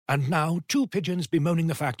And now, two pigeons bemoaning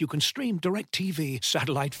the fact you can stream DirecTV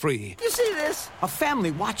satellite-free. You see this? A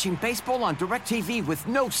family watching baseball on DirecTV with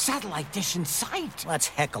no satellite dish in sight. Let's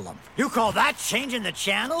heckle them. You call that changing the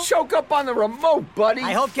channel? Choke up on the remote, buddy.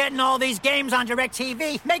 I hope getting all these games on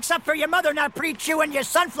DirecTV makes up for your mother not pre-chewing your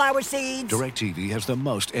sunflower seeds. DirecTV has the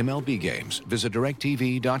most MLB games. Visit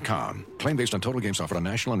DirecTV.com. Claim based on total games offered on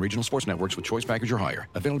national and regional sports networks with choice package or higher.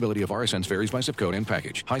 Availability of RSNs varies by zip code and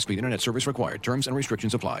package. High-speed internet service required. Terms and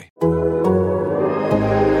restrictions apply.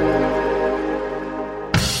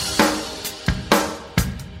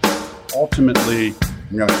 Ultimately,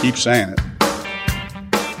 I'm going to keep saying it.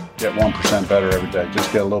 Get 1% better every day.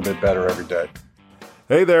 Just get a little bit better every day.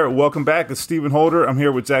 Hey there, welcome back. It's Stephen Holder. I'm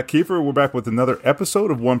here with Zach Kiefer. We're back with another episode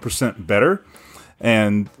of 1% Better.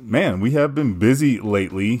 And man, we have been busy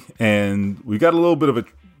lately, and we got a little bit of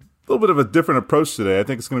a different approach today. I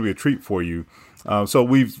think it's going to be a treat for you. So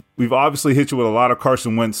we've obviously hit you with a lot of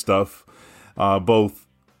Carson Wentz stuff, both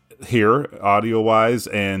here, audio-wise,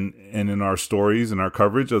 and in our stories and our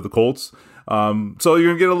coverage of the Colts. So you're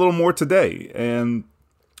going to get a little more today. And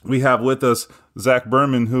we have with us Zach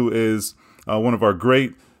Berman, who is one of our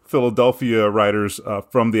great Philadelphia writers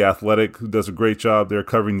from The Athletic, who does a great job there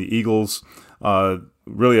covering the Eagles.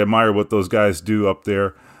 Really admire what those guys do up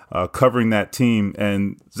there covering that team.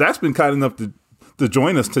 And Zach's been kind enough to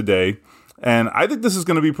join us today. And I think this is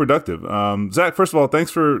going to be productive. Zach, first of all, thanks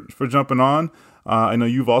for jumping on. I know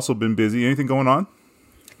you've also been busy. Anything going on?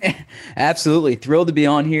 Absolutely. Thrilled to be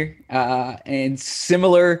on here. And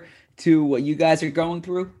similar to what you guys are going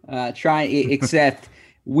through, except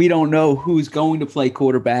we don't know who's going to play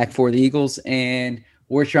quarterback for the Eagles, and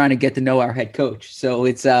we're trying to get to know our head coach. So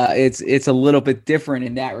it's a little bit different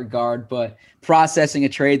in that regard, but processing a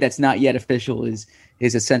trade that's not yet official is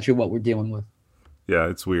essentially what we're dealing with. Yeah,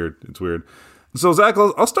 it's weird. So Zach,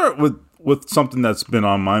 I'll start with something that's been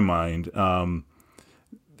on my mind.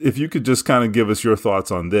 If you could just kind of give us your thoughts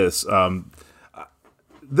on this.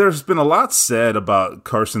 There's been a lot said about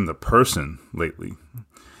Carson the person lately,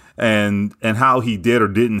 and how he did or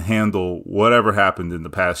didn't handle whatever happened in the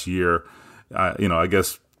past year. I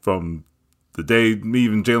guess from the day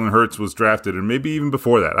even Jalen Hurts was drafted, or maybe even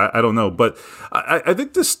before that. I don't know. But I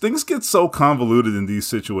think things get so convoluted in these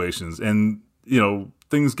situations, and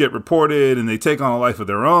things get reported and they take on a life of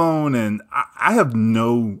their own, and I have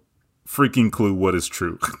no freaking clue what is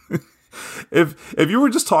true. If you were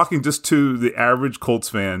just talking just to the average Colts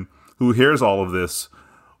fan who hears all of this,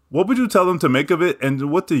 what would you tell them to make of it,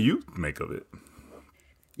 and what do you make of it?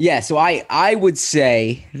 Yeah, so I would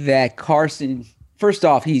say that Carson, first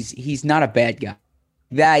off, he's not a bad guy.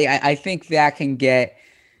 I think that can get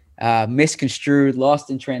misconstrued,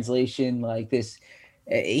 lost in translation, like this.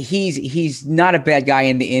 He's not a bad guy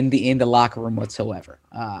in the locker room whatsoever.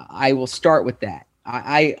 I will start with that.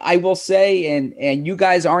 I will say, and you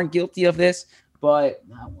guys aren't guilty of this, but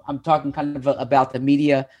I'm talking kind of about the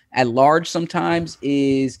media at large sometimes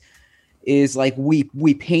is like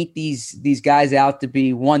we paint these guys out to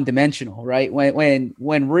be one dimensional, right? When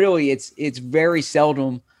really it's very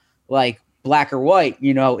seldom like black or white.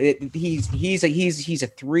 He's a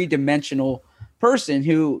three-dimensional person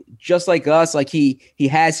who, just like us, like he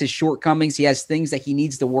has his shortcomings, he has things that he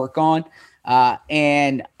needs to work on.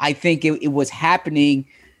 And I think it was happening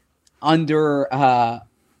under a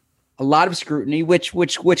lot of scrutiny,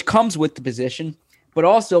 which comes with the position, but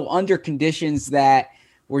also under conditions that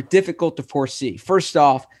were difficult to foresee. First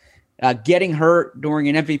off, getting hurt during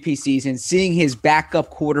an MVP season, seeing his backup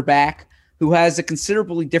quarterback, who has a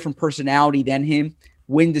considerably different personality than him,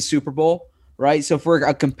 win the Super Bowl, right? So for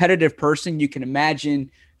a competitive person, you can imagine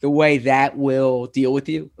the way that will deal with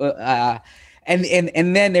you.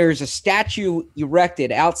 And then there's a statue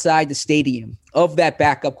erected outside the stadium of that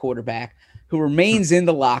backup quarterback who remains in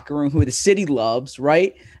the locker room, who the city loves,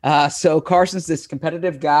 right? So Carson's this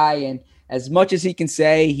competitive guy, and as much as he can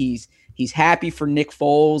say he's happy for Nick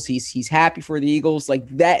Foles, he's happy for the Eagles, like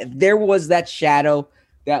that, there was that shadow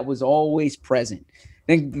that was always present.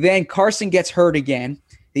 Then Carson gets hurt again.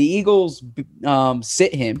 The Eagles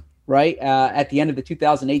sit him, right, at the end of the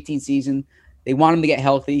 2018 season. They want him to get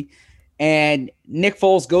healthy. And Nick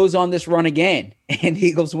Foles goes on this run again, and the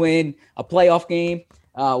Eagles win a playoff game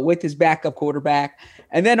with his backup quarterback.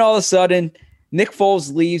 And then all of a sudden, Nick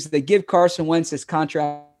Foles leaves. They give Carson Wentz his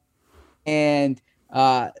contract. And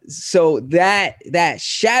so that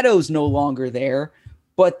shadow's no longer there,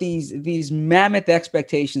 but these mammoth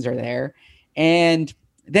expectations are there. And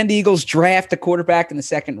then the Eagles draft a quarterback in the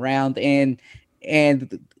second round. And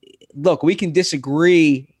look, we can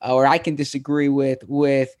disagree, or I can disagree with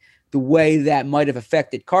the way that might have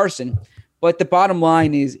affected Carson. But the bottom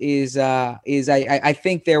line is I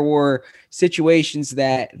think there were situations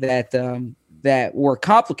that were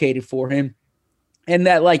complicated for him, and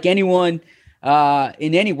that, like anyone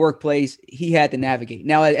in any workplace, he had to navigate.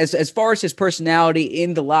 Now, as far as his personality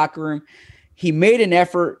in the locker room, he made an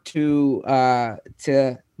effort to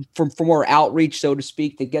for more outreach, so to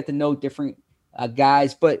speak, to get to know different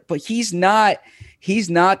guys. But he's not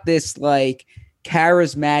this like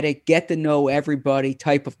charismatic, get to know everybody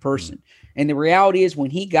type of person. And the reality is, when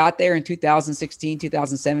he got there in 2016,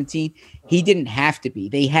 2017, he didn't have to be.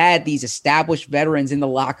 They had these established veterans in the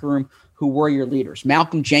locker room who were your leaders.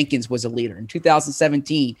 Malcolm Jenkins was a leader. In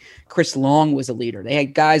 2017, Chris Long was a leader. They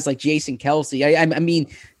had guys like Jason Kelsey. I mean,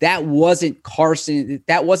 that wasn't Carson.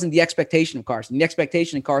 That wasn't the expectation of Carson. The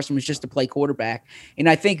expectation of Carson was just to play quarterback. And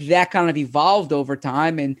I think that kind of evolved over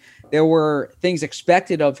time, and there were things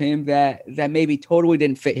expected of him that maybe totally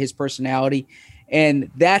didn't fit his personality.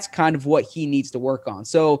 And that's kind of what he needs to work on.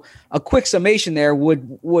 So a quick summation there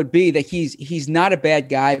would be that he's not a bad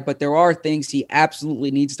guy, but there are things he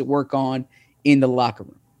absolutely needs to work on in the locker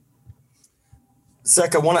room.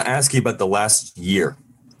 Zach, I want to ask you about the last year,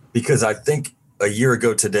 because I think a year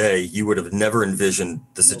ago today, you would have never envisioned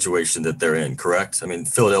the situation that they're in, correct? I mean,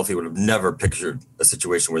 Philadelphia would have never pictured a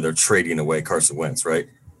situation where they're trading away Carson Wentz, right?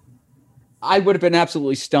 I would have been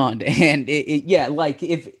absolutely stunned. And like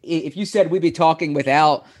if you said we'd be talking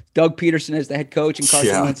without Doug Peterson as the head coach and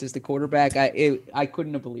Carson Wentz as the quarterback, I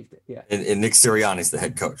couldn't have believed it. Yeah. And Nick Sirianni's the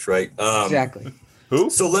head coach, right? Exactly. Who?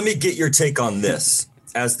 So let me get your take on this.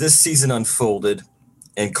 As this season unfolded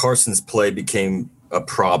and Carson's play became a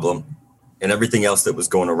problem and everything else that was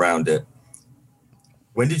going around it,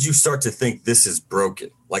 when did you start to think this is broken,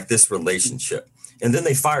 like this relationship? And then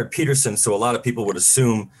they fired Peterson, so a lot of people would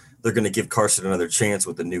assume they're going to give Carson another chance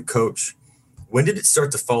with a new coach. When did it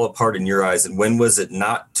start to fall apart in your eyes, and when was it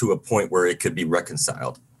not to a point where it could be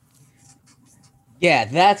reconciled? Yeah,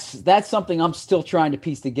 that's something I'm still trying to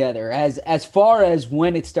piece together. As far as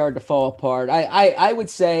when it started to fall apart, I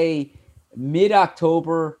would say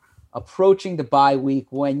mid-October, approaching the bye week,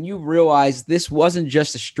 when you realize this wasn't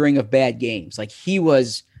just a string of bad games. Like, he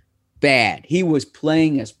was bad. He was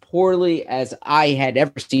playing as poorly as I had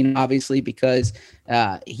ever seen, obviously, because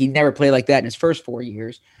he never played like that in his first 4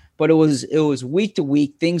 years. But it was week to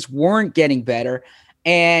week. Things weren't getting better.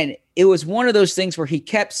 And it was one of those things where he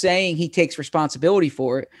kept saying he takes responsibility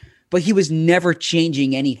for it, but he was never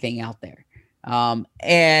changing anything out there.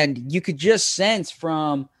 And you could just sense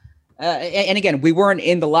from and again, we weren't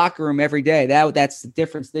in the locker room every day. That's the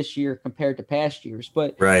difference this year compared to past years.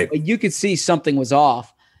 But you could see something was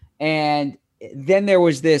off. And then there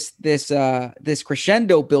was this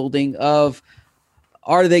crescendo building of,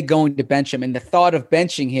 are they going to bench him? And the thought of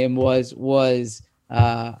benching him was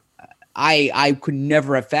I could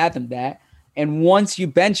never have fathomed that. And once you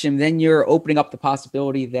bench him, then you're opening up the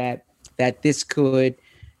possibility that this could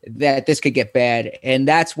get bad. And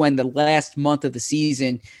that's when the last month of the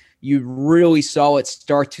season, you really saw it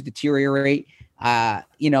start to deteriorate.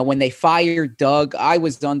 When they fired Doug, I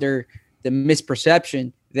was under the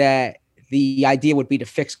misperception that the idea would be to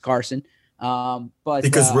fix Carson. But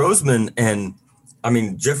because Roseman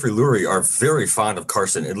and Jeffrey Lurie are very fond of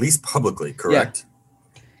Carson, at least publicly, correct?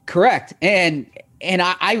 Yeah. Correct. And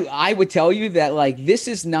I would tell you that, like, this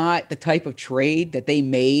is not the type of trade that they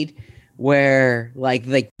made where like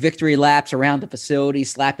victory laps around the facility,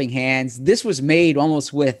 slapping hands. This was made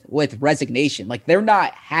almost with resignation. Like, they're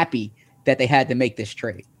not happy that they had to make this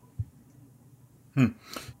trade.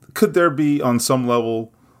 Could there be, on some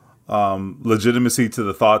level, legitimacy to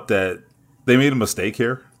the thought that they made a mistake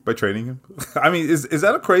here by trading him? I mean, is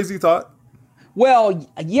that a crazy thought? Well,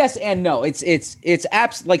 yes and no. It's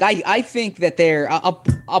like I think that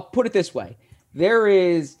I'll put it this way. There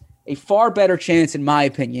is a far better chance, in my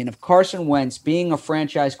opinion, of Carson Wentz being a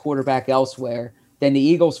franchise quarterback elsewhere than the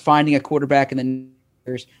Eagles finding a quarterback in the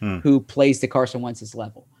years who plays to Carson Wentz's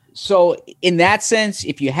level. So in that sense,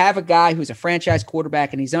 if you have a guy who's a franchise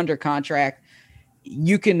quarterback and he's under contract,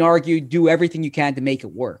 you can argue, do everything you can to make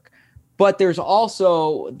it work. But there's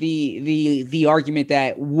also the argument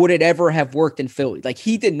that would it ever have worked in Philly? Like,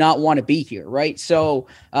 he did not want to be here, right? So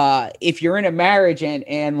if you're in a marriage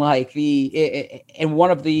and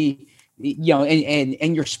one of the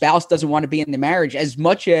and your spouse doesn't want to be in the marriage as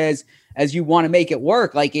much as you want to make it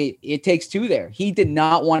work, like it takes two there. He did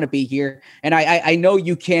not want to be here, and I know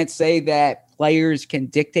you can't say that players can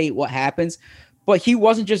dictate what happens, but he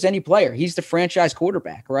wasn't just any player. He's the franchise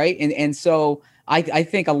quarterback, right? And so I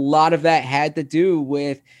think a lot of that had to do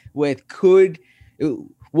with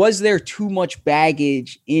was there too much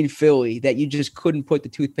baggage in Philly that you just couldn't put the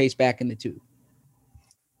toothpaste back in the tube?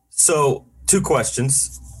 So two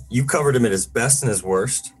questions. You covered him at his best and his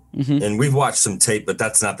worst. Mm-hmm. And we've watched some tape, but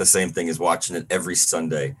that's not the same thing as watching it every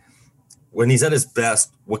Sunday. When he's at his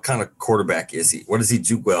best, what kind of quarterback is he? What does he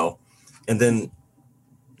do well? And then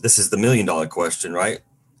this is the $1 million question, right?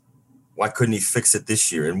 Why couldn't he fix it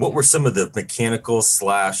this year? And what were some of the mechanical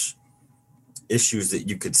 / issues that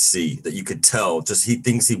you could see, that you could tell, just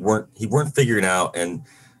things he weren't figuring out, and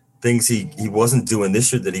things he wasn't doing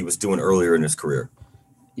this year that he was doing earlier in his career?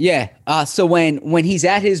 Yeah. So when he's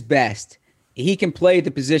at his best, he can play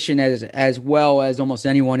the position as well as almost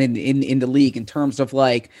anyone in the league in terms of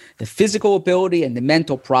like the physical ability and the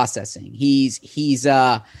mental processing. He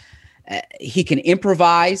can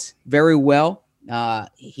improvise very well.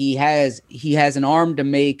 He has an arm to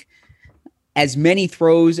make as many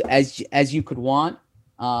throws as you could want.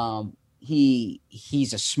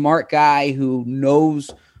 He's a smart guy who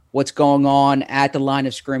knows what's going on at the line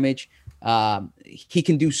of scrimmage. He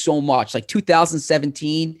can do so much. Like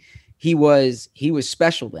 2017, he was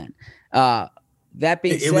special then. That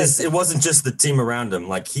being said, it wasn't just the team around him.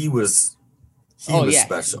 Like he was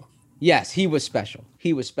special. Yes, he was special.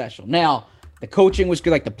 He was special. Now, the coaching was good.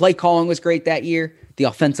 Like the play calling was great that year. The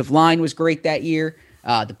offensive line was great that year.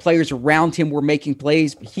 The players around him were making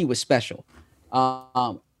plays, but he was special.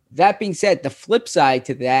 That being said, the flip side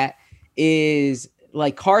to that is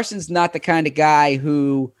like Carson's not the kind of guy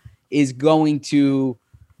who is going to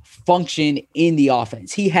function in the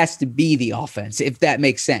offense. He has to be the offense, if that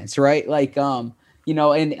makes sense, right? Like, and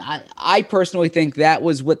I personally think that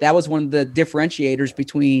was one of the differentiators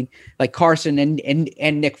between like Carson and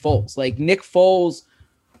Nick Foles. Like Nick Foles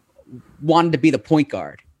wanted to be the point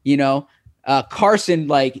guard, Carson,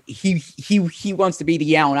 like he wants to be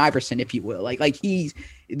the Allen Iverson, if you will. Like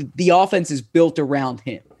the offense is built around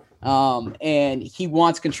him. And he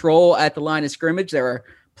wants control at the line of scrimmage. There are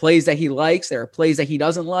plays that he likes. There are plays that he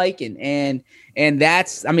doesn't like. And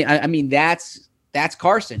that's, that's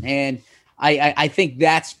Carson. And I think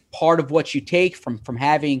that's part of what you take from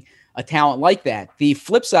having a talent like that. The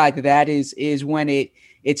flip side to that is when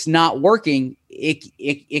it's not working,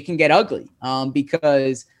 it can get ugly.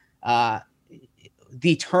 Because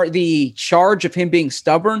the charge of him being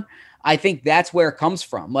stubborn, I think that's where it comes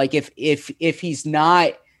from. Like if he's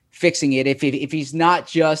not fixing it, if he's not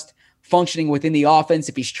just functioning within the offense,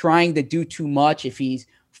 if he's trying to do too much, if he's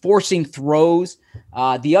forcing throws,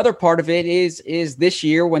 the other part of it is this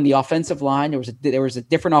year when the offensive line, there was a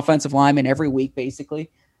different offensive lineman every week, basically.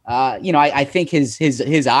 I think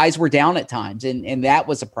his eyes were down at times, and that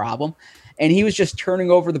was a problem. And he was just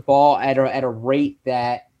turning over the ball at a rate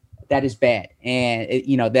that is bad, and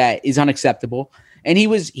that is unacceptable. And he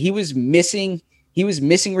was missing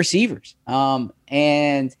receivers.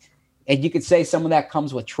 And you could say some of that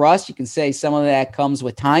comes with trust. You can say some of that comes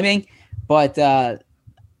with timing. But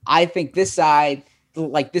I think this side,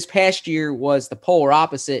 like this past year, was the polar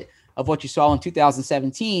opposite of what you saw in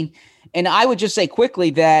 2017. And I would just say quickly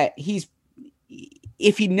that if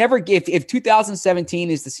 2017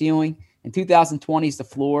 is the ceiling and 2020 is the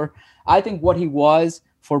floor, I think what he was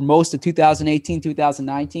for most of 2018,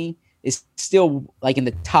 2019 is still like in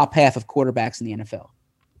the top half of quarterbacks in the NFL.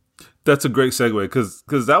 That's a great segue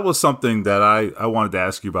because that was something that I wanted to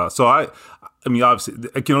ask you about. So I mean, obviously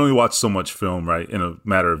I can only watch so much film, right, in a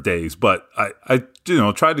matter of days, but I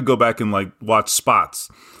tried to go back and like watch spots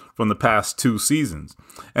from the past two seasons.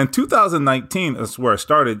 And 2019 is where I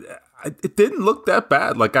started. It didn't look that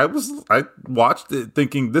bad. Like I watched it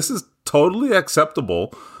thinking this is totally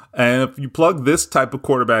acceptable. And if you plug this type of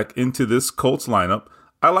quarterback into this Colts lineup,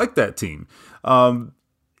 I like that team.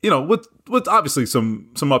 With obviously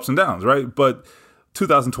some ups and downs, right? But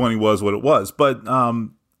 2020 was what it was. But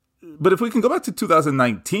if we can go back to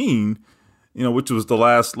 2019, which was the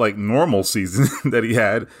last like normal season that he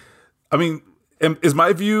had, I mean, is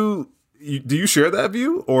my view? Do you share that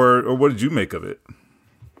view, or what did you make of it?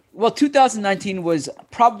 Well, 2019 was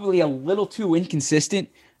probably a little too inconsistent.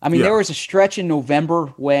 I mean, There was a stretch in November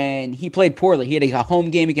when he played poorly. He had a home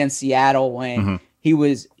game against Seattle when he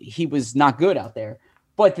was not good out there.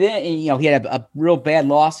 But then, he had a real bad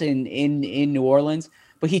loss in New Orleans.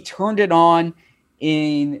 But he turned it on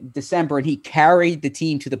in December and he carried the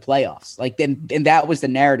team to the playoffs. And that was the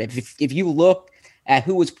narrative. If you look at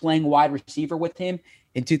who was playing wide receiver with him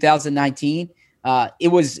in 2019, it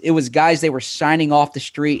was guys they were signing off the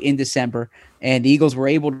street in December, and the Eagles were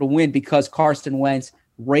able to win because Carson Wentz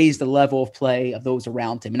raised the level of play of those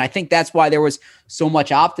around him. And I think that's why there was so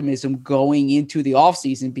much optimism going into the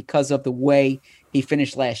offseason because of the way he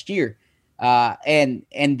finished last year. And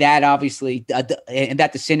that obviously and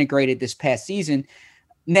that disintegrated this past season.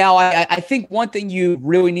 Now, I think one thing you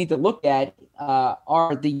really need to look at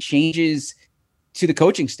are the changes to the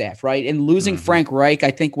coaching staff, right? And losing Frank Reich,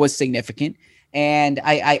 I think, was significant. And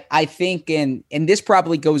I think, and this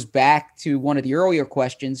probably goes back to one of the earlier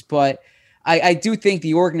questions, but I do think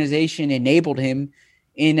the organization enabled him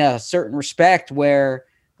in a certain respect where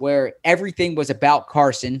everything was about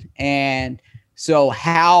Carson. And so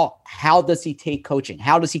how does he take coaching?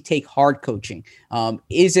 How does he take hard coaching?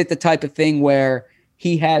 Is it the type of thing where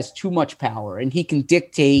he has too much power and he can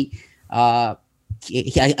dictate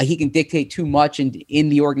he can dictate too much in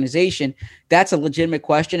the organization? That's a legitimate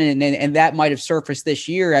question, and that might have surfaced this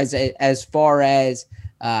year as far as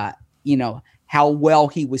how well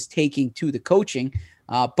he was taking to the coaching.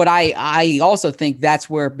 But I also think that's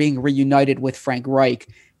where being reunited with Frank Reich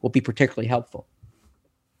will be particularly helpful.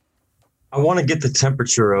 I want to get the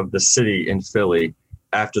temperature of the city in Philly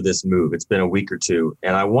after this move. It's been a week or two,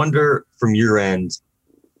 and I wonder from your end,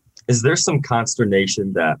 is there some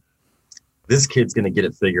consternation that this kid's going to get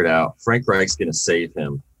it figured out? Frank Reich's going to save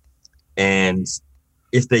him. And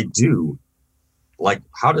if they do, like,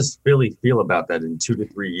 how does Philly feel about that in 2 to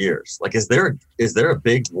 3 years? Like, is there a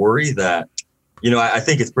big worry that, I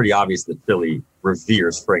think it's pretty obvious that Philly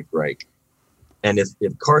reveres Frank Reich. And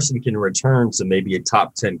if Carson can return to maybe a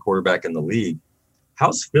top 10 quarterback in the league,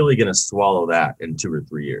 how's Philly going to swallow that in 2 or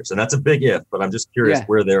 3 years? And that's a big if, but I'm just curious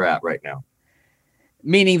where they're at right now.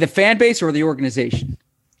 Meaning the fan base or the organization?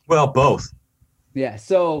 Well, both. Yeah.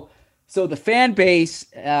 So the fan base,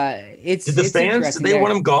 did the fans, did they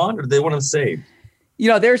want him gone or did they want him saved?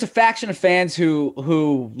 There's a faction of fans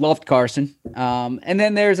who loved Carson. And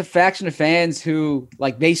then there's a faction of fans who,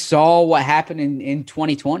 like, they saw what happened in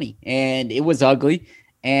 2020 and it was ugly.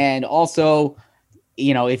 And also,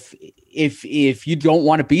 if you don't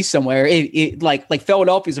want to be somewhere, like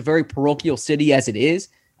Philadelphia is a very parochial city as it is.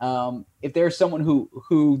 If there's someone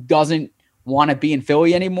who doesn't want to be in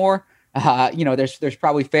Philly anymore, there's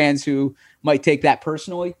probably fans who might take that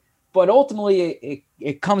personally, but ultimately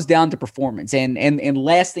it comes down to performance and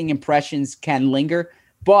lasting impressions can linger.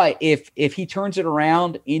 But if he turns it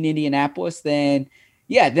around in Indianapolis, then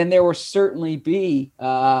there will certainly be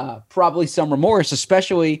probably some remorse,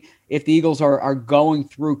 especially if the Eagles are going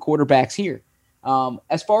through quarterbacks here.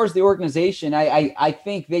 As far as the organization, I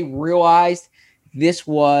think they realized this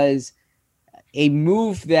was a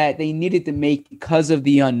move that they needed to make because of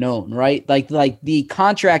the unknown, right? Like the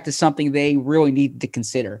contract is something they really needed to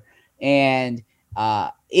consider. And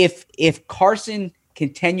if Carson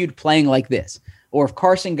continued playing like this, or if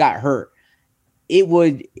Carson got hurt,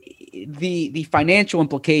 the financial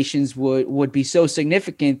implications would be so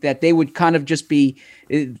significant that they would kind of just be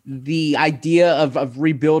the idea of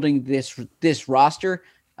rebuilding this roster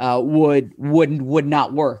would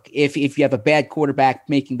not work if you have a bad quarterback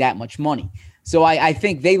making that much money. So I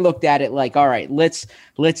think they looked at it like, all right, let's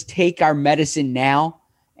take our medicine now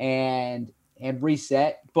and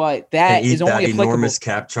reset. But that is only applicable. Enormous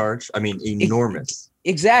cap charge. I mean, enormous.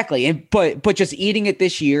 Exactly. But just eating it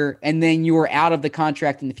this year and then you are out of the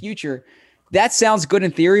contract in the future. That sounds good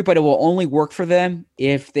in theory, but it will only work for them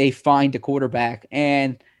if they find a quarterback.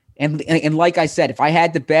 And like I said, if I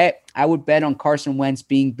had to bet, I would bet on Carson Wentz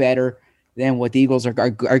being better than what the Eagles are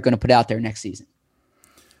going to put out there next season.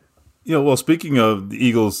 Well, speaking of the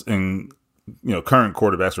Eagles and, current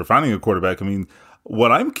quarterbacks or finding a quarterback, I mean,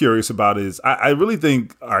 what I'm curious about is I really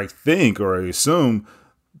think or I assume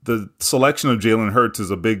the selection of Jalen Hurts is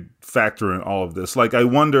a big factor in all of this. Like, I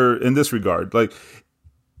wonder in this regard, like,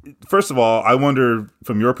 first of all, I wonder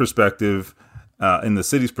from your perspective, in the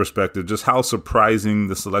city's perspective, just how surprising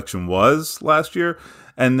the selection was last year.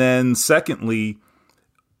 And then secondly,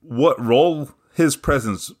 what role his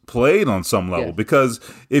presence played on some level, because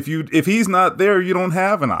if he's not there, you don't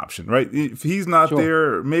have an option, right? If he's not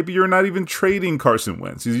there, maybe you're not even trading Carson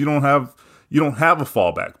Wentz. You don't have a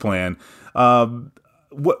fallback plan.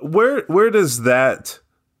 Where does that,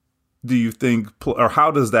 do you think, or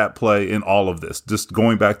how does that play in all of this? Just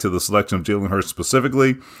going back to the selection of Jalen Hurts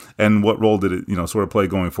specifically, and what role did it, sort of play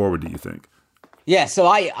going forward, do you think? Yeah, so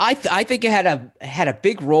I think it had a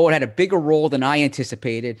big role. It had a bigger role than I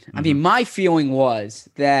anticipated. Mm-hmm. I mean, my feeling was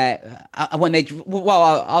that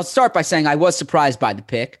I'll start by saying I was surprised by the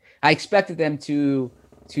pick. I expected them to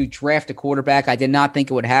draft a quarterback. I did not think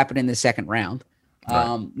it would happen in the second round.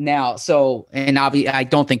 Right. I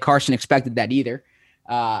don't think Carson expected that either.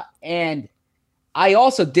 And I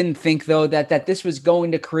also didn't think, though, that this was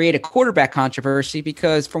going to create a quarterback controversy,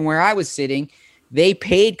 because from where I was sitting, they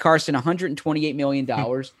paid Carson $128 million.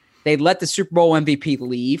 They let the Super Bowl MVP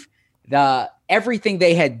leave. Everything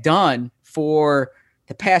they had done for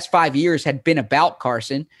the past 5 years had been about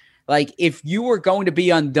Carson. Like, if you were going to be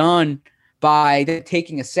undone by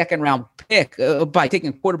taking a second round pick, by taking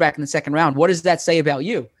a quarterback in the second round. What does that say about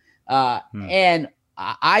you? And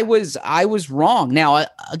I was wrong. Now,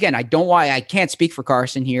 again, I can't speak for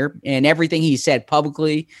Carson here, and everything he said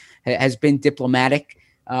publicly has been diplomatic.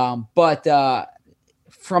 But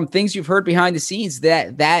from things you've heard behind the scenes,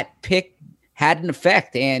 that pick had an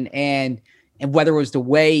effect, and whether it was the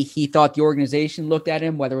way he thought the organization looked at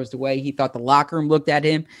him, whether it was the way he thought the locker room looked at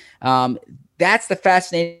him, that's the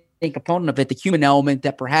fascinating component of it, the human element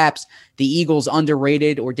that perhaps the Eagles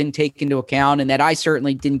underrated or didn't take into account, and that I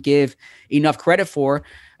certainly didn't give enough credit for.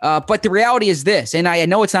 But the reality is this, and I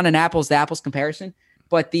know it's not an apples to apples comparison,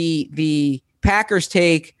 but the Packers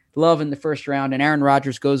take Love in the first round, and Aaron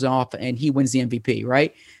Rodgers goes off and he wins the MVP,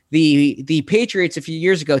 right? The Patriots a few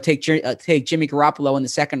years ago take Jimmy Garoppolo in the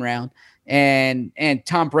second round, and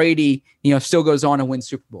Tom Brady, still goes on and wins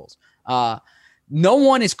Super Bowls. No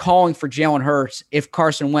one is calling for Jalen Hurts if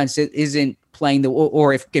Carson Wentz isn't playing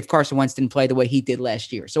or if Carson Wentz didn't play the way he did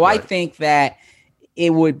last year. So right. I think that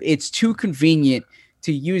it's too convenient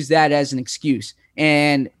to use that as an excuse.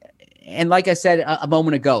 And like I said a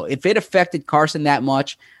moment ago, if it affected Carson that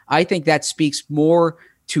much, I think that speaks more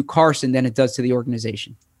to Carson than it does to the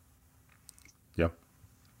organization.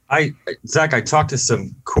 Zach, I talked to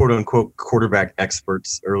some quote unquote quarterback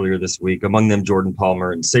experts earlier this week, among them Jordan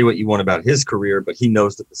Palmer, and say what you want about his career, but he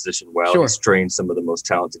knows the position well. Sure. He's trained some of the most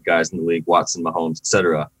talented guys in the league, Watson, Mahomes,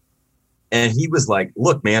 etc. And he was like,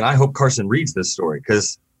 look, man, I hope Carson reads this story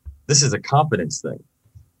because this is a confidence thing.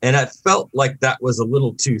 And I felt like that was a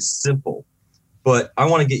little too simple, but I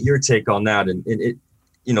want to get your take on that. And it,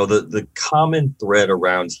 the common thread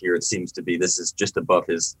around here, it seems to be, this is just above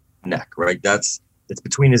his neck, right? It's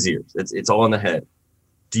between his ears. It's all in the head.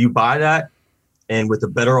 Do you buy that? And with a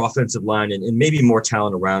better offensive line and maybe more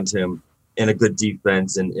talent around him and a good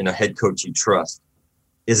defense and a head coach you trust,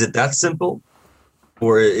 is it that simple?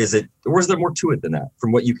 Or is there more to it than that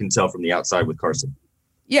from what you can tell from the outside with Carson?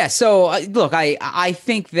 Yeah. So look, I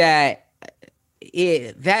think that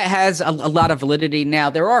that has a lot of validity. Now,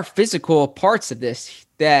 there are physical parts of this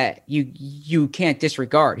that you can't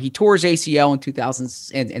disregard. He tore his ACL in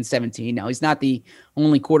 2017. Now, he's not the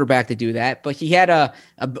only quarterback to do that, but he had a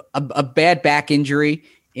bad back injury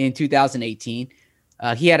in 2018.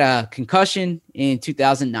 He had a concussion in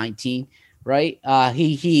 2019, right?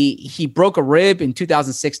 He broke a rib in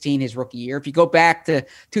 2016, his rookie year. If you go back to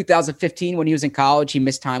 2015 when he was in college, he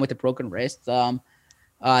missed time with a broken wrist.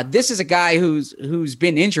 This is a guy who's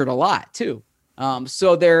been injured a lot too.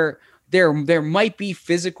 So there might be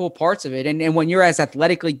physical parts of it. And when you're as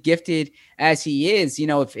athletically gifted as he is,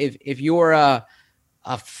 if you're a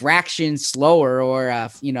fraction slower or,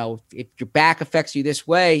 if your back affects you this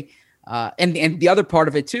way, and the other part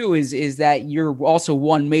of it too is that you're also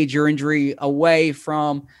one major injury away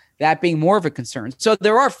from that being more of a concern. So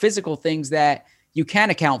there are physical things that you can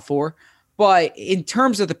account for, but in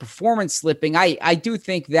terms of the performance slipping, I do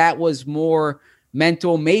think that was more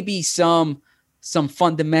mental, maybe some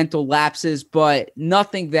fundamental lapses, but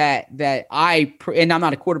nothing that and I'm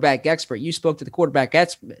not a quarterback expert. You spoke to the quarterback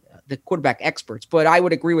experts, but I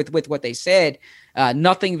would agree with what they said.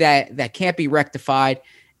 Nothing that can't be rectified.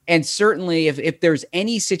 And certainly if there's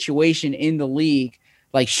any situation in the league,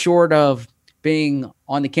 like short of being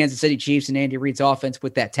on the Kansas City Chiefs and Andy Reid's offense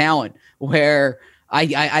with that talent, where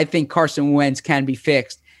I think Carson Wentz can be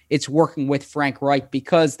fixed, it's working with Frank Reich,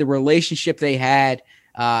 because the relationship they had,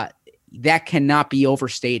 that cannot be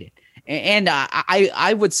overstated. And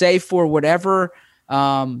I would say, for whatever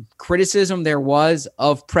criticism there was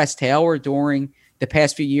of Press Taylor during the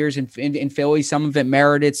past few years in Philly, some of it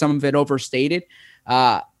merited, some of it overstated.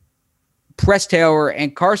 Press Taylor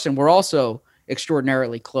and Carson were also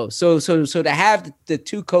extraordinarily close. So to have the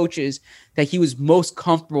two coaches that he was most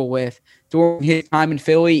comfortable with during his time in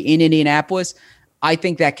Philly, in Indianapolis, I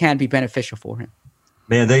think that can be beneficial for him.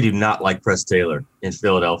 Man, they do not like Press Taylor in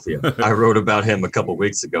Philadelphia. I wrote about him a couple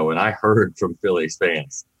weeks ago, and I heard from Phillies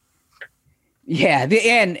fans. Yeah,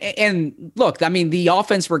 and look, I mean, the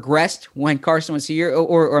offense regressed when Carson was here,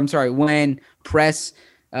 or I'm sorry, when Press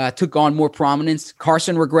took on more prominence.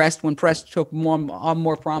 Carson regressed when Press took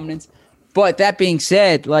more prominence. But that being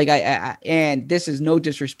said, like and this is no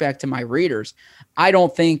disrespect to my readers, I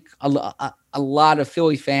don't think a lot of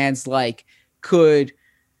Philly fans could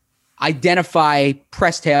identify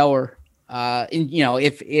Press Taylor,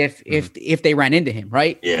 if they ran into him,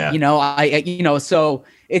 right? Yeah. So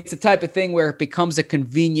it's the type of thing where it becomes a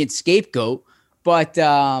convenient scapegoat. But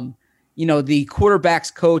the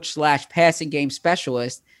quarterback's coach / passing game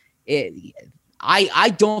specialist,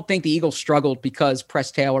 I don't think the Eagles struggled because Press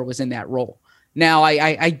Taylor was in that role. Now,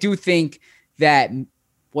 I do think that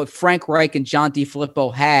what Frank Reich and John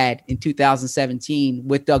DeFilippo had in 2017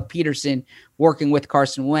 with Doug Peterson working with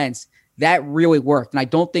Carson Wentz. That really worked. And I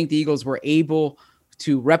don't think the Eagles were able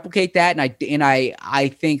to replicate that. And I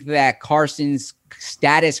think that Carson's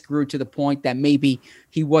status grew to the point that maybe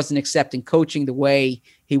he wasn't accepting coaching the way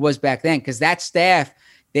he was back then, because that staff,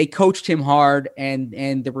 they coached him hard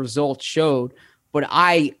and the results showed. But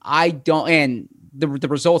I don't, and the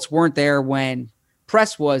results weren't there when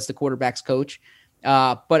Press was the quarterback's coach.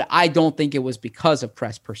 But I don't think it was because of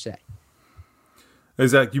Press per se. Hey,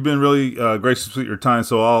 Zach, you've been really gracious with your time,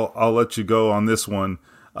 so I'll let you go on this one.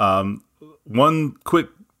 One quick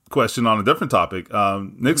question on a different topic.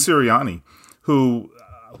 Nick Sirianni, who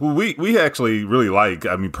we actually really like.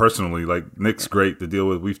 I mean, personally, like, Nick's great to deal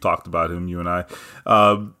with. We've talked about him, you and I.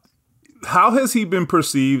 How has he been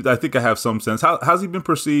perceived? I think I have some sense. How's he been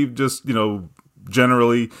perceived just,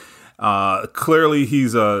 generally? Clearly,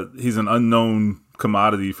 he's an unknown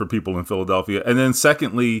commodity for people in Philadelphia. And then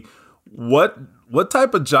secondly, what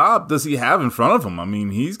type of job does he have in front of him? I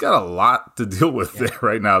mean, he's got a lot to deal with there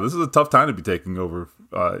right now. This is a tough time to be taking over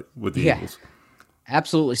with the Eagles.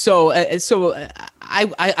 Absolutely. So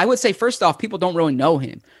I would say, first off, people don't really know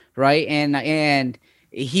him, right? And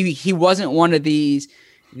he wasn't one of these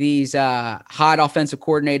hot offensive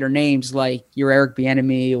coordinator names like your Eric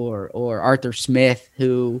Bieniemy or Arthur Smith,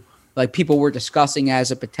 who like people were discussing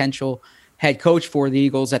as a potential head coach for the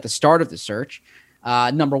Eagles at the start of the search.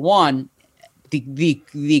 Number one,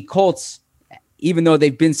 the Colts, even though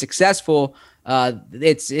they've been successful,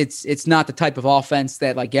 it's not the type of offense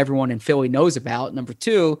that like everyone in Philly knows about. Number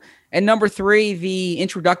two, and number three, the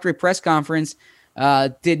introductory press conference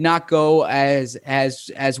did not go as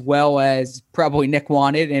well as probably Nick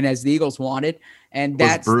wanted and as the Eagles wanted. And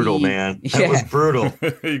that's brutal, man. That was brutal.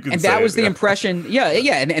 And that was the impression. Yeah.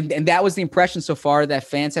 And that was the impression so far that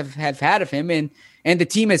fans have had of him. And the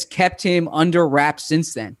team has kept him under wraps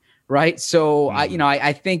since then. Right. So,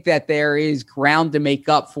 I think that there is ground to make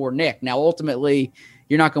up for Nick. Now, ultimately,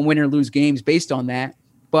 you're not going to win or lose games based on that.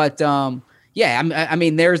 But, I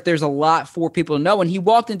mean, there's a lot for people to know. And he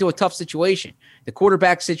walked into a tough situation. The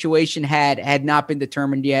quarterback situation had not been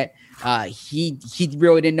determined yet. He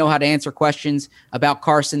really didn't know how to answer questions about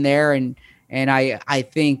Carson there. And I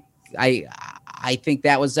think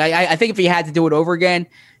that was, I think if he had to do it over again,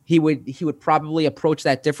 he would probably approach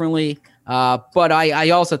that differently. But I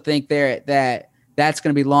also think that's going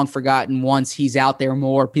to be long forgotten once he's out there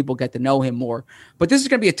more, people get to know him more. But this is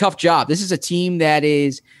going to be a tough job. This is a team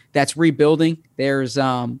that's rebuilding. There's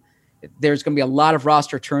going to be a lot of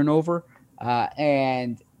roster turnover,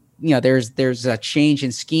 and there's a change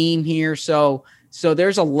in scheme here. So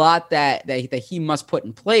there's a lot that he must put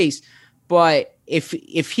in place. But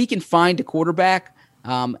if he can find a quarterback,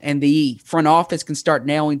 and the front office can start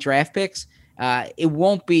nailing draft picks, it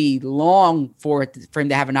won't be long for him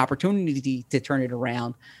to have an opportunity to turn it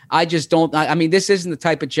around. I just don't. I mean, this isn't the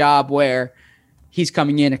type of job where he's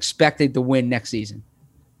coming in expected to win next season.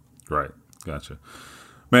 Right. Gotcha.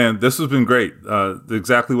 Man, this has been great.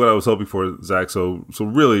 Exactly what I was hoping for, Zach. So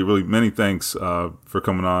really, really many thanks for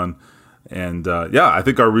coming on. And I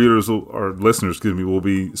think our listeners, will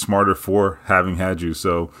be smarter for having had you.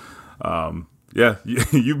 So,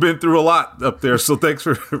 you've been through a lot up there, so thanks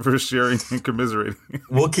for sharing and commiserating.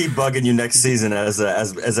 We'll keep bugging you next season as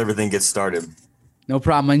everything gets started. No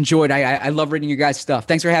problem. I enjoyed. I love reading your guys' stuff.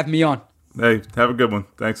 Thanks for having me on. Hey, have a good one.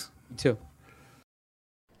 Thanks. You too.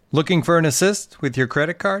 Looking for an assist with your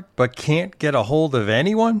credit card, but can't get a hold of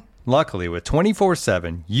anyone? Luckily, with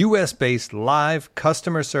 24/7 U.S.-based live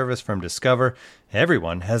customer service from Discover,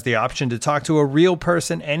 everyone has the option to talk to a real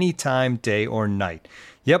person anytime, day or night.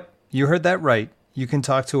 Yep. You heard that right. You can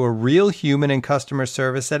talk to a real human in customer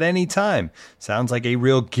service at any time. Sounds like a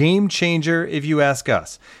real game changer if you ask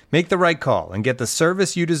us. Make the right call and get the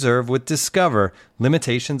service you deserve with Discover.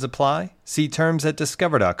 Limitations apply. See terms at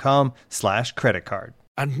discover.com/creditcard.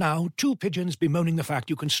 And now, two pigeons bemoaning the fact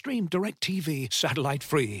you can stream DirecTV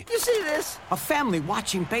satellite-free. You see this? A family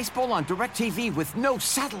watching baseball on DirecTV with no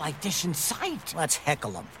satellite dish in sight. Let's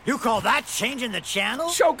heckle them. You call that changing the channel?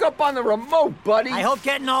 Choke up on the remote, buddy. I hope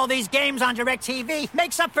getting all these games on DirecTV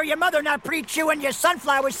makes up for your mother not pre-chewing your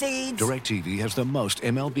sunflower seeds. DirecTV has the most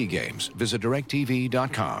MLB games. Visit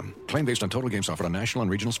DirecTV.com. Claim based on total games offered on national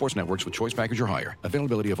and regional sports networks with choice package or higher.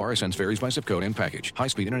 Availability of RSNs varies by zip code and package.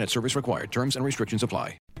 High-speed internet service required. Terms and restrictions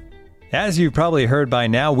apply. As you've probably heard by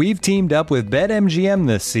now, we've teamed up with BetMGM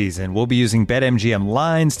this season. We'll be using BetMGM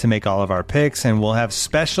lines to make all of our picks, and we'll have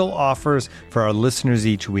special offers for our listeners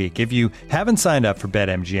each week. If you haven't signed up for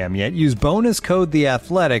BetMGM yet, use bonus code The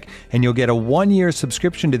Athletic, and you'll get a 1-year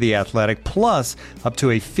subscription to The Athletic, plus up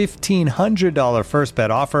to a $1,500 first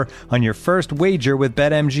bet offer on your first wager with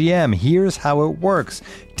BetMGM. Here's how it works.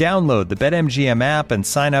 Download the BetMGM app and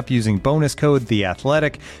sign up using bonus code The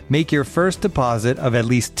Athletic. Make your first deposit of at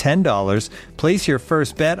least $10. Place your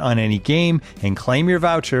first bet on any game and claim your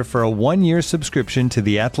voucher for a 1-year subscription to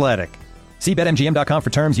The Athletic. See BetMGM.com for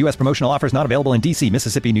terms. U.S. promotional offers not available in D.C.,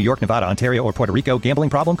 Mississippi, New York, Nevada, Ontario, or Puerto Rico. Gambling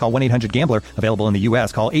problem? Call 1-800-GAMBLER. Available in the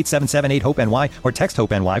U.S. Call 877-8-HOPE-NY or text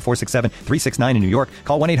HOPE-NY 467-369 in New York.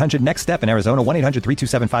 Call 1-800-NEXT-STEP in Arizona.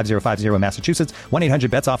 1-800-327-5050 in Massachusetts.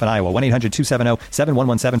 1-800-BETS-OFF in Iowa.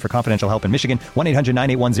 1-800-270-7117 for confidential help in Michigan.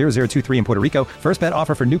 1-800-981-0023 in Puerto Rico. First bet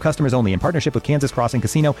offer for new customers only in partnership with Kansas Crossing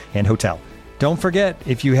Casino and Hotel. Don't forget,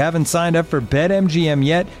 if you haven't signed up for BetMGM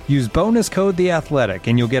yet, use bonus code The Athletic,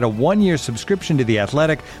 and you'll get a 1-year subscription to The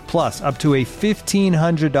Athletic, plus up to a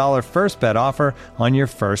 $1,500 first bet offer on your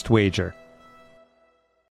first wager.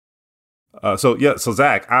 So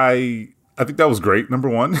Zach, I think that was great. Number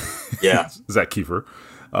one, yeah, Zach Kiefer.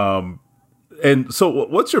 And so,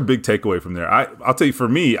 what's your big takeaway from there? I'll tell you. For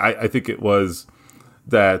me, I think it was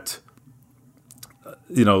that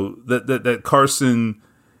that Carson.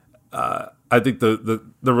 I think the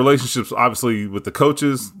relationships, obviously, with the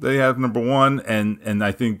coaches they have, number one, and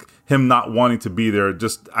I think him not wanting to be there.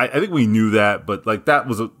 Just I think we knew that, but like that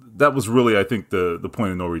was really, I think, the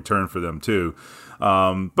point of no return for them too. But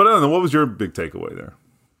I don't know, what was your big takeaway there?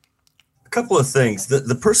 A couple of things.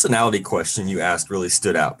 The personality question you asked really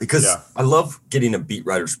stood out because I love getting a beat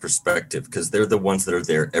writer's perspective because they're the ones that are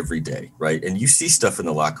there every day, right? And you see stuff in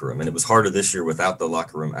the locker room, and it was harder this year without the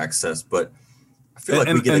locker room access, but I feel like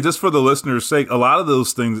and just for the listeners' sake, a lot of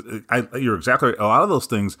those things, you're exactly right. A lot of those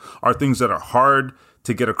things are things that are hard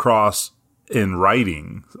to get across in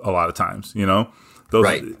writing. A lot of times, they're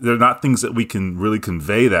not things that we can really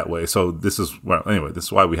convey that way. So this is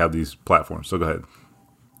why we have these platforms. So go ahead.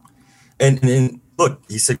 And look,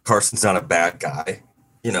 he said Carson's not a bad guy,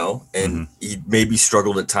 and he maybe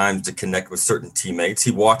struggled at times to connect with certain teammates.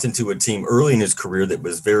 He walked into a team early in his career that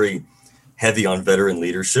was very heavy on veteran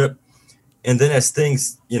leadership. And then as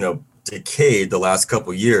things, decayed the last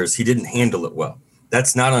couple of years, he didn't handle it well.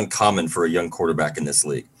 That's not uncommon for a young quarterback in this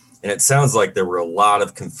league. And it sounds like there were a lot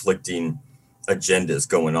of conflicting agendas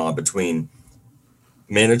going on between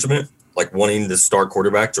management, like wanting the star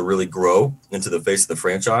quarterback to really grow into the face of the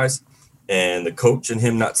franchise, and the coach and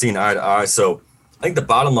him not seeing eye to eye. So I think the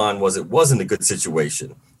bottom line was it wasn't a good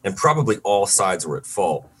situation, and probably all sides were at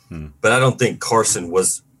fault. But I don't think Carson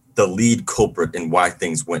was the lead culprit in why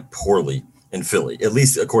things went poorly in Philly, at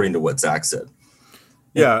least according to what Zach said.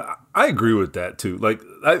 Yeah, I agree with that too. Like,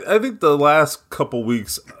 I think the last couple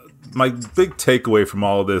weeks, my big takeaway from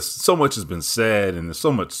all of this, so much has been said and there's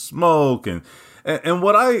so much smoke, and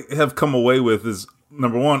what I have come away with is,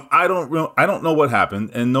 number one, I don't know what happened,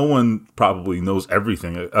 and no one probably knows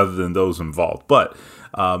everything other than those involved. But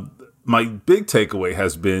my big takeaway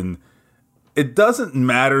has been, it doesn't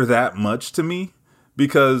matter that much to me,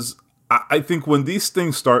 because I think when these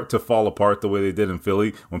things start to fall apart the way they did in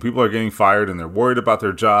Philly, when people are getting fired and they're worried about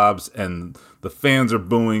their jobs and the fans are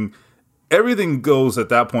booing, everything goes at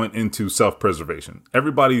that point into self-preservation.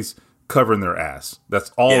 Everybody's covering their ass.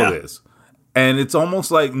 That's all it is. And it's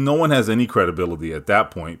almost like no one has any credibility at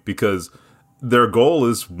that point, because their goal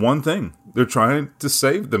is one thing. They're trying to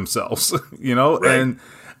save themselves, Right. And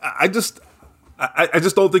I just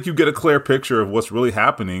don't think you get a clear picture of what's really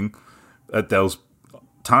happening at those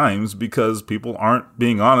times, because people aren't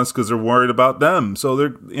being honest because they're worried about them. So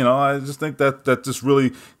I just think that just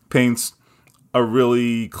really paints a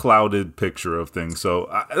really clouded picture of things. So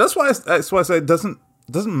that's why I say it doesn't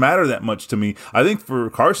matter that much to me. I think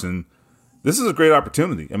for Carson, this is a great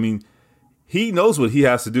opportunity. I mean, he knows what he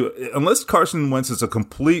has to do. Unless Carson Wentz is a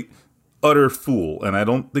complete, utter fool, and I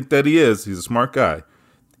don't think that he is. He's a smart guy.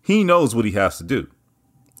 He knows what he has to do.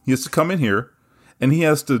 He has to come in here, and he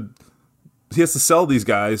has to sell these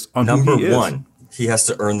guys on number who he is. One, he has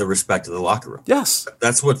to earn the respect of the locker room. Yes.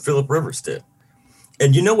 That's what Phillip Rivers did.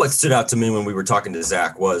 And what stood out to me when we were talking to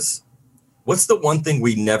Zach was, what's the one thing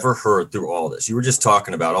we never heard through all this? You were just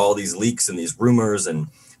talking about all these leaks and these rumors and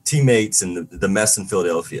teammates and the mess in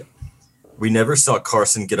Philadelphia. We never saw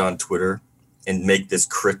Carson get on Twitter and make this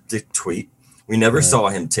cryptic tweet. We never saw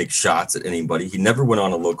him take shots at anybody. He never went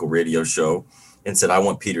on a local radio show and said, I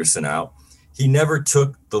want Peterson out. He never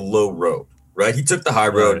took the low road, right? He took the high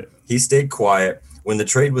road. Right. He stayed quiet. When the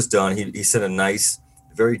trade was done, he sent a nice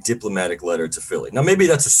very diplomatic letter to Philly. Now, maybe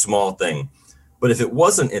that's a small thing, but if it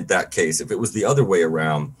wasn't in that case, if it was the other way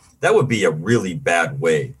around, that would be a really bad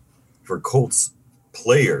way for Colts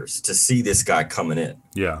players to see this guy coming in.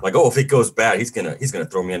 Yeah. Like, oh, if it goes bad, he's gonna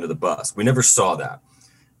throw me under the bus. We never saw that.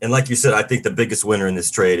 And like you said, I think the biggest winner in this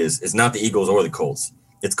trade is not the Eagles or the Colts.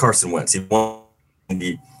 It's Carson Wentz.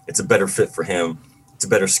 It's a better fit for him. It's a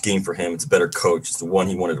better scheme for him. It's a better coach. It's the one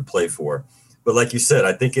he wanted to play for. But like you said,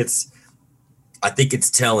 I think it's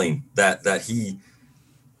telling that he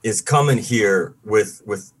is coming here with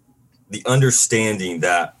the understanding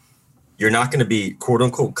that you're not going to be quote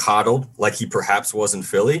unquote coddled like he perhaps was in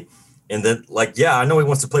Philly. And then I know he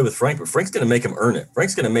wants to play with Frank, but Frank's going to make him earn it.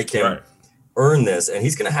 Frank's going to make him earn this, and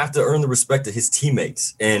he's going to have to earn the respect of his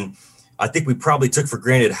teammates. And I think we probably took for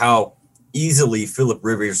granted how easily Philip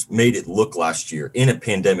Rivers made it look last year in a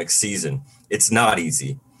pandemic season. It's not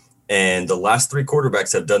easy. And the last three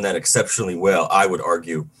quarterbacks have done that exceptionally well, I would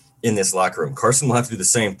argue, in this locker room. Carson will have to do the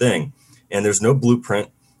same thing. And there's no blueprint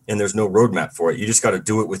and there's no roadmap for it. You just got to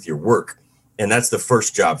do it with your work. And that's the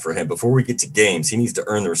first job for him. Before we get to games, he needs to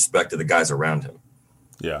earn the respect of the guys around him.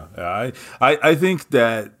 Yeah. I think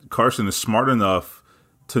that Carson is smart enough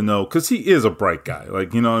to know, because he is a bright guy.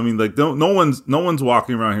 Like, you know what I mean? Like, no one's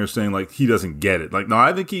walking around here saying, like, he doesn't get it. Like, no,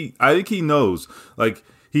 I think he knows. Like,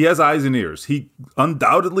 he has eyes and ears. He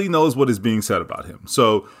undoubtedly knows what is being said about him.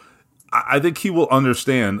 So I think he will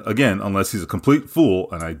understand, again, unless he's a complete fool,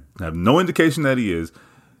 and I have no indication that he is,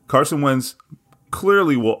 Carson Wentz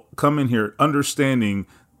clearly will come in here understanding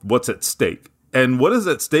what's at stake. And what is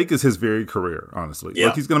at stake is his very career, honestly. Yeah.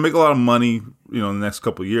 Like, he's going to make a lot of money, in the next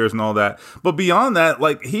couple of years and all that. But beyond that,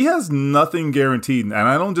 like, he has nothing guaranteed. And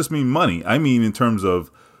I don't just mean money. I mean in terms of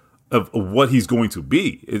what he's going to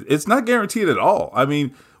be. It's not guaranteed at all. I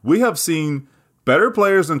mean, we have seen better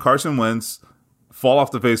players than Carson Wentz fall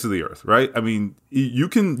off the face of the earth, right? I mean, you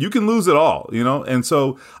can lose it all, And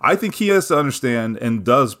so I think he has to understand, and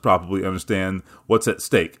does probably understand, what's at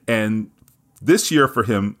stake. And this year for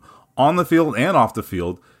him, on the field and off the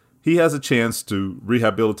field, he has a chance to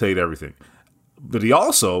rehabilitate everything. But he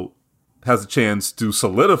also has a chance to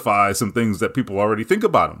solidify some things that people already think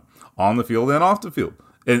about him on the field and off the field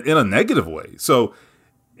in a negative way. So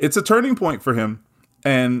it's a turning point for him.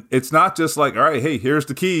 And it's not just like, all right, hey, here's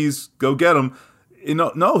the keys, go get them.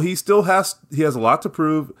 No, he has a lot to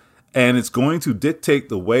prove, and it's going to dictate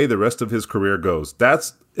the way the rest of his career goes.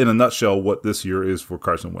 That's, in a nutshell, what this year is for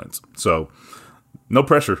Carson Wentz. So no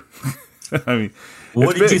pressure. I mean,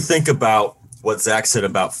 what did you think about what Zach said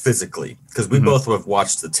about physically? Because we both have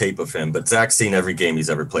watched the tape of him, but Zach's seen every game he's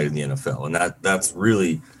ever played in the NFL, and that's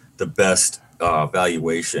really the best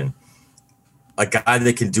valuation. A guy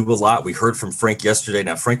that can do a lot. We heard from Frank yesterday.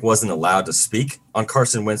 Now, Frank wasn't allowed to speak on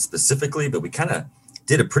Carson Wentz specifically, but we kind of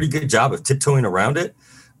did a pretty good job of tiptoeing around it.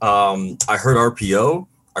 I heard RPO.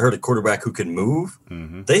 I heard a quarterback who can move.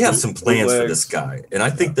 Mm-hmm. They have some plans for this guy, and I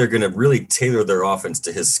think they're going to really tailor their offense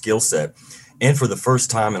to his skill set. And for the first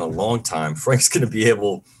time in a long time, Frank's going to be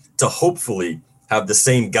able to hopefully have the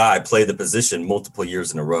same guy play the position multiple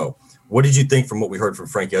years in a row. What did you think from what we heard from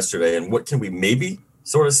Frank yesterday, and what can we maybe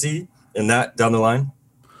sort of see in that down the line?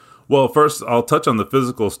 Well, first, I'll touch on the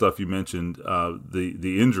physical stuff you mentioned,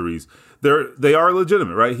 the injuries. They are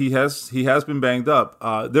legitimate, right? He has been banged up.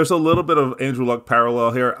 There's a little bit of Andrew Luck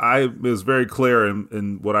parallel here. I was very clear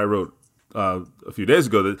in what I wrote a few days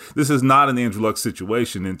ago that this is not an Andrew Luck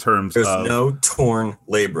situation in terms of... There's no torn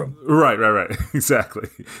labrum. Right. Exactly.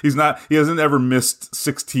 He hasn't ever missed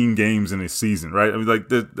 16 games in a season, right? I mean, like,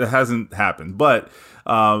 that hasn't happened. But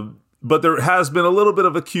there has been a little bit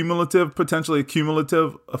of potentially a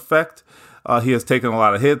cumulative effect. He has taken a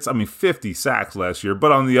lot of hits. I mean, 50 sacks last year.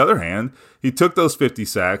 But on the other hand, he took those 50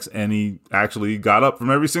 sacks and he actually got up from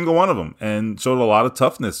every single one of them and showed a lot of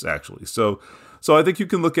toughness, actually. So I think you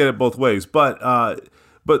can look at it both ways. But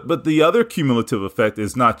the other cumulative effect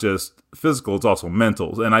is not just physical; it's also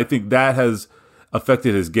mental. And I think that has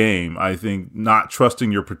affected his game. I think not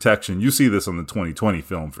trusting your protection. You see this on the 2020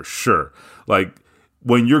 film for sure. Like,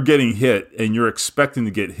 when you're getting hit and you're expecting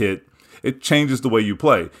to get hit, it changes the way you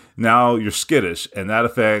play. Now you're skittish, and that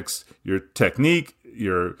affects your technique,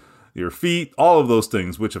 your feet, all of those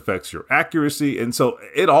things, which affects your accuracy. And so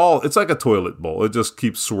it's like a toilet bowl. It just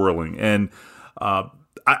keeps swirling. And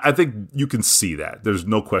I think you can see that. There's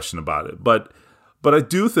no question about it. But I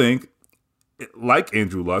do think, like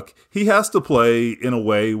Andrew Luck, he has to play in a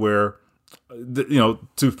way where,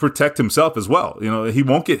 to protect himself as well. He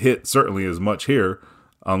won't get hit certainly as much here,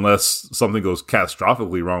 unless something goes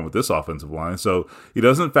catastrophically wrong with this offensive line. So he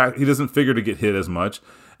doesn't figure to get hit as much.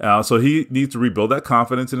 So he needs to rebuild that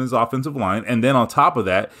confidence in his offensive line. And then on top of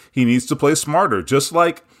that, he needs to play smarter, just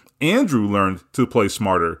like Andrew learned to play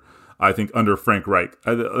smarter, I think, under Frank Reich.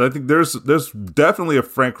 I think there's definitely a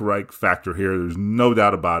Frank Reich factor here. There's no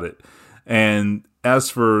doubt about it. And as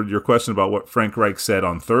for your question about what Frank Reich said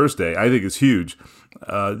on Thursday, I think it's huge.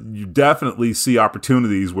 You definitely see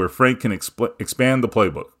opportunities where Frank can expand the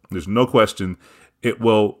playbook. There's no question it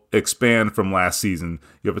will expand from last season.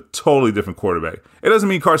 You have a totally different quarterback. It doesn't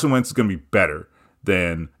mean Carson Wentz is going to be better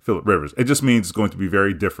than Phillip Rivers. It just means it's going to be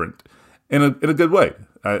very different in a good way.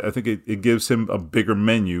 I think it gives him a bigger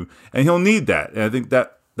menu, and he'll need that. And I think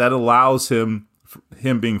that allows him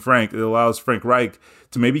being Frank, it allows Frank Reich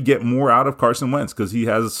to maybe get more out of Carson Wentz because he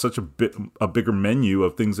has such a bigger menu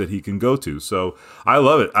of things that he can go to. So I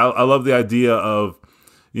love it. I love the idea of,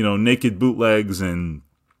 naked bootlegs and,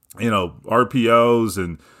 RPOs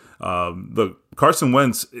and the Carson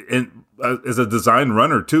Wentz as a design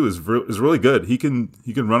runner too is really good. He can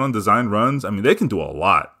run on design runs. I mean, they can do a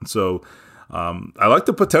lot. So I like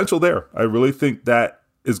the potential there. I really think that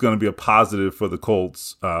is going to be a positive for the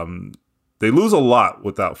Colts. They lose a lot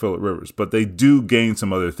without Phillip Rivers, but they do gain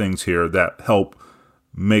some other things here that help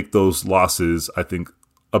make those losses, I think,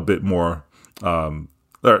 a bit more.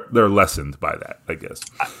 They're lessened by that, I guess.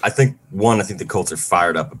 I think the Colts are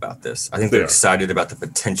fired up about this. I think they're excited about the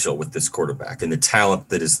potential with this quarterback and the talent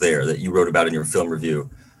that is there that you wrote about in your film review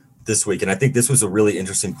this week. And I think this was a really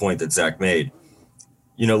interesting point that Zach made.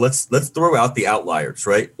 Let's throw out the outliers,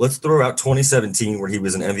 right? Let's throw out 2017 where he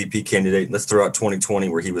was an MVP candidate. Let's throw out 2020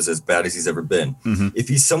 where he was as bad as he's ever been. Mm-hmm. If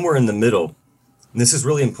he's somewhere in the middle, and this is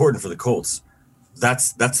really important for the Colts,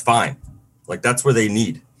 that's fine. Like, that's where they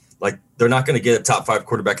need. Like, they're not going to get a top 5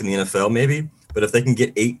 quarterback in the NFL maybe, but if they can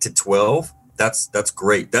get 8 to 12, that's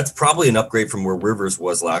great. That's probably an upgrade from where Rivers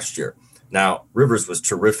was last year. Now, Rivers was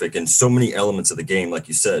terrific in so many elements of the game, like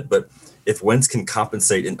you said, but if Wentz can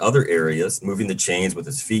compensate in other areas, moving the chains with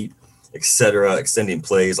his feet, etc., extending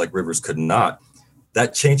plays like Rivers could not,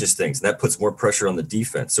 that changes things. And that puts more pressure on the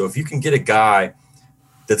defense. So if you can get a guy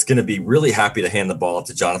that's going to be really happy to hand the ball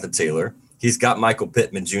to Jonathan Taylor, he's got Michael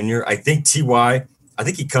Pittman Jr. I think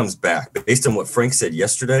he comes back based on what Frank said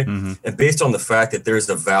yesterday, and based on the fact that there's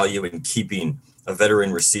a value in keeping a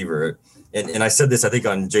veteran receiver. And I said this, I think,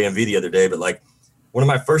 on JMV the other day, but like, one of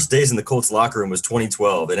my first days in the Colts locker room was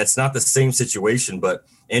 2012, and it's not the same situation, but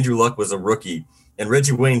Andrew Luck was a rookie, and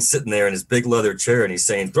Reggie Wayne's sitting there in his big leather chair, and he's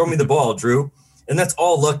saying, "Throw me the ball, Drew." And that's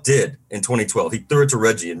all Luck did in 2012. He threw it to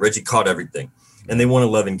Reggie, and Reggie caught everything, and they won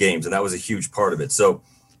 11 games, and that was a huge part of it. So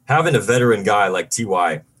having a veteran guy like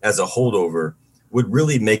T.Y. as a holdover would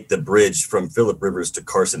really make the bridge from Phillip Rivers to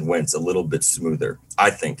Carson Wentz a little bit smoother, I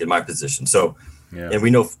think, in my position. So, and we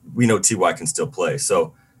know T.Y. can still play.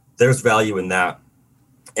 So there's value in that.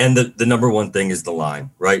 And the number one thing is the line,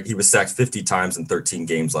 right? He was sacked 50 times in 13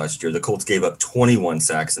 games last year. The Colts gave up 21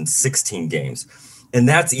 sacks in 16 games. And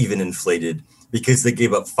that's even inflated because they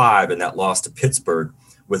gave up 5 in that loss to Pittsburgh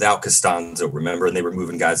without Costanzo, remember? And they were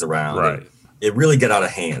moving guys around. Right. It really got out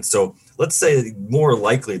of hand. So let's say more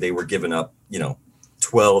likely they were giving up,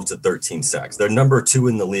 12 to 13 sacks. They're number 2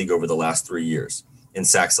 in the league over the last 3 years in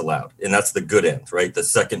sacks allowed. And that's the good end, right? The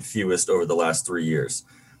second fewest over the last 3 years.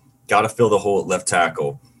 Got to fill the hole at left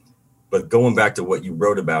tackle. But going back to what you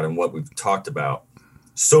wrote about and what we've talked about,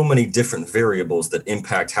 so many different variables that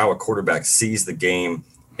impact how a quarterback sees the game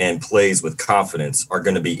and plays with confidence are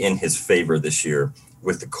going to be in his favor this year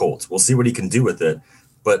with the Colts. We'll see what he can do with it.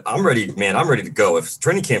 But I'm ready, man. I'm ready to go. If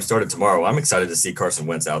training camp started tomorrow, I'm excited to see Carson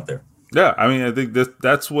Wentz out there. Yeah, I mean, I think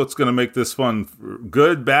that's what's going to make this fun.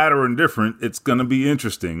 Good, bad, or indifferent, it's going to be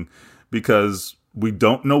interesting because we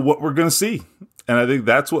don't know what we're going to see. And I think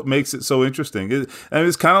that's what makes it so interesting.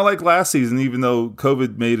 It's kind of like last season, even though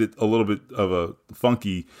COVID made it a little bit of a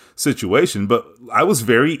funky situation. But I was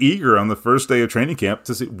very eager on the first day of training camp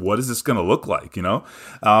to see what is this going to look like,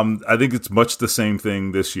 I think it's much the same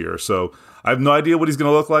thing this year. So I have no idea what he's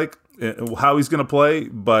going to look like, how he's going to play.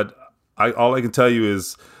 But all I can tell you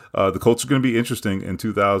is the Colts are going to be interesting in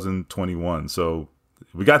 2021. So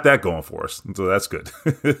we got that going for us. So that's good.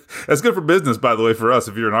 That's good for business, by the way, for us,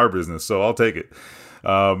 if you're in our business. So I'll take it.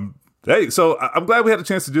 Hey, so I'm glad we had a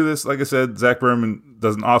chance to do this. Like I said, Zach Berman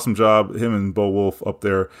does an awesome job, him and Bo Wolf up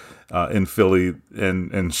there in Philly,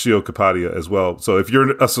 and Shio Kapadia as well. So if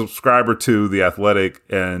you're a subscriber to The Athletic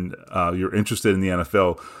and you're interested in the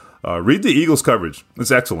NFL, read the Eagles coverage.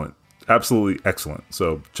 It's excellent. Absolutely excellent.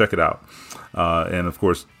 So check it out. And, of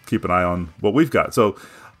course, keep an eye on what we've got. So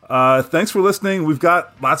thanks for listening. We've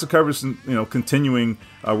got lots of coverage, continuing.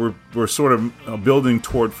 We're sort of building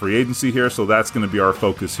toward free agency here, so that's going to be our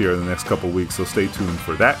focus here in the next couple of weeks. So stay tuned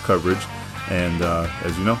for that coverage. And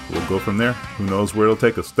as you know, we'll go from there. Who knows where it'll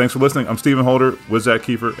take us. Thanks for listening. I'm Stephen Holder with Zach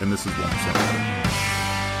Kiefer, and this is 1% Better.